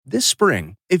This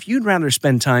spring, if you'd rather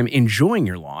spend time enjoying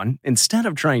your lawn instead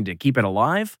of trying to keep it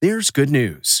alive, there's good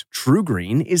news.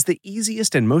 TruGreen is the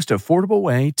easiest and most affordable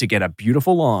way to get a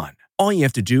beautiful lawn. All you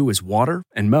have to do is water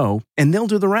and mow, and they'll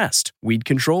do the rest. Weed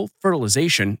control,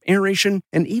 fertilization, aeration,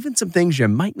 and even some things you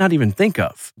might not even think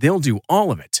of. They'll do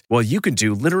all of it, while you can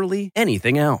do literally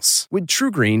anything else. With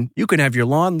TruGreen, you can have your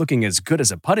lawn looking as good as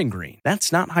a putting green.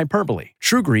 That's not hyperbole.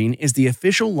 TruGreen is the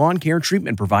official lawn care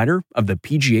treatment provider of the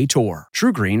PGA Tour.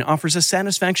 TruGreen offers a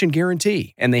satisfaction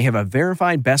guarantee, and they have a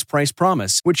verified best price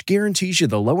promise, which guarantees you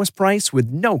the lowest price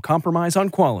with no compromise on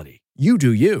quality. You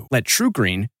do you. Let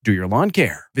TruGreen do your lawn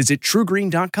care. Visit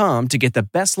TruGreen.com to get the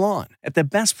best lawn at the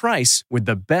best price with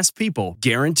the best people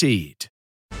guaranteed.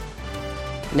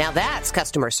 Now that's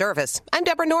customer service. I'm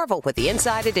Deborah Norville with the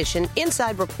Inside Edition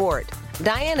Inside Report.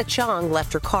 Diana Chong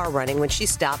left her car running when she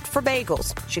stopped for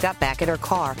bagels. She got back in her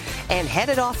car and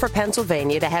headed off for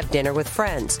Pennsylvania to have dinner with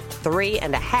friends,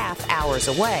 3.5 hours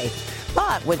away.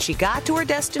 But when she got to her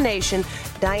destination,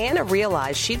 Diana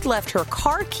realized she'd left her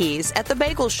car keys at the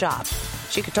bagel shop.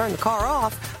 She could turn the car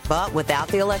off, but without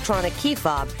the electronic key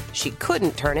fob, she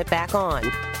couldn't turn it back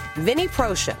on. Vinny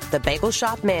Proscia, the bagel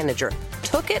shop manager,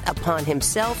 took it upon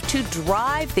himself to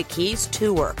drive the keys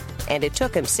to her, and it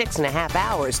took him 6.5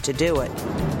 hours to do it.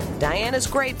 Diana's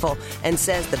grateful and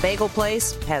says the bagel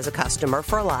place has a customer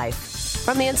for life.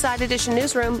 From the Inside Edition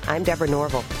newsroom, I'm Deborah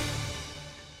Norville.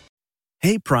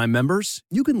 Hey, Prime members,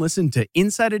 you can listen to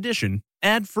Inside Edition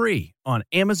ad-free on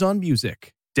Amazon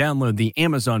Music. Download the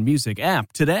Amazon Music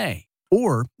app today.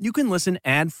 Or you can listen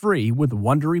ad-free with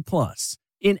Wondery Plus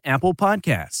in Apple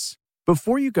Podcasts.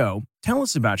 Before you go, tell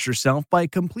us about yourself by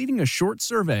completing a short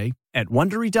survey at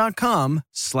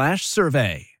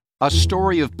Wondery.com/survey. A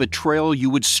story of betrayal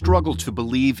you would struggle to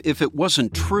believe if it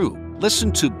wasn't true.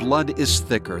 Listen to Blood is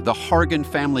Thicker, the Hargan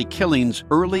family killings,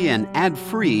 early and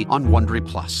ad-free on Wondery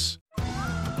Plus.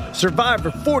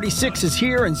 Survivor 46 is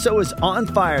here, and so is On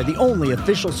Fire, the only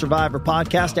official Survivor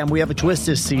podcast, and we have a twist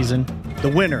this season. The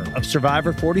winner of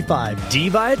Survivor 45, Dee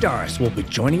Valladares, will be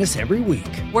joining us every week.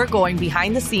 We're going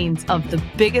behind the scenes of the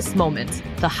biggest moments,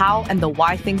 the how and the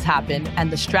why things happen,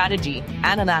 and the strategy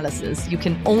and analysis you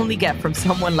can only get from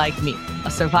someone like me,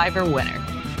 a Survivor winner.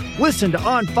 Listen to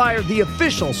On Fire, the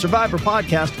official Survivor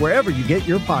podcast, wherever you get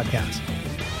your podcasts.